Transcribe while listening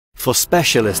For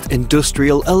specialist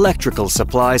industrial electrical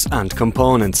supplies and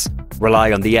components,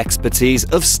 rely on the expertise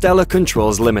of Stellar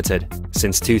Controls Ltd.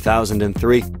 Since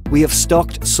 2003, we have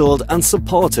stocked, sold and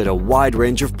supported a wide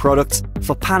range of products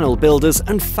for panel builders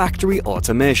and factory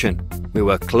automation. We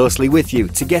work closely with you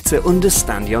to get to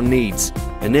understand your needs,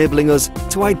 enabling us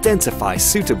to identify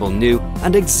suitable new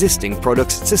and existing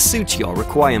products to suit your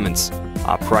requirements.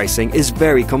 Our pricing is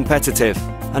very competitive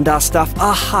and our staff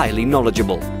are highly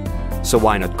knowledgeable. So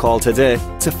why not call today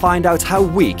to find out how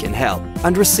we can help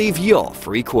and receive your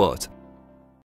free quote.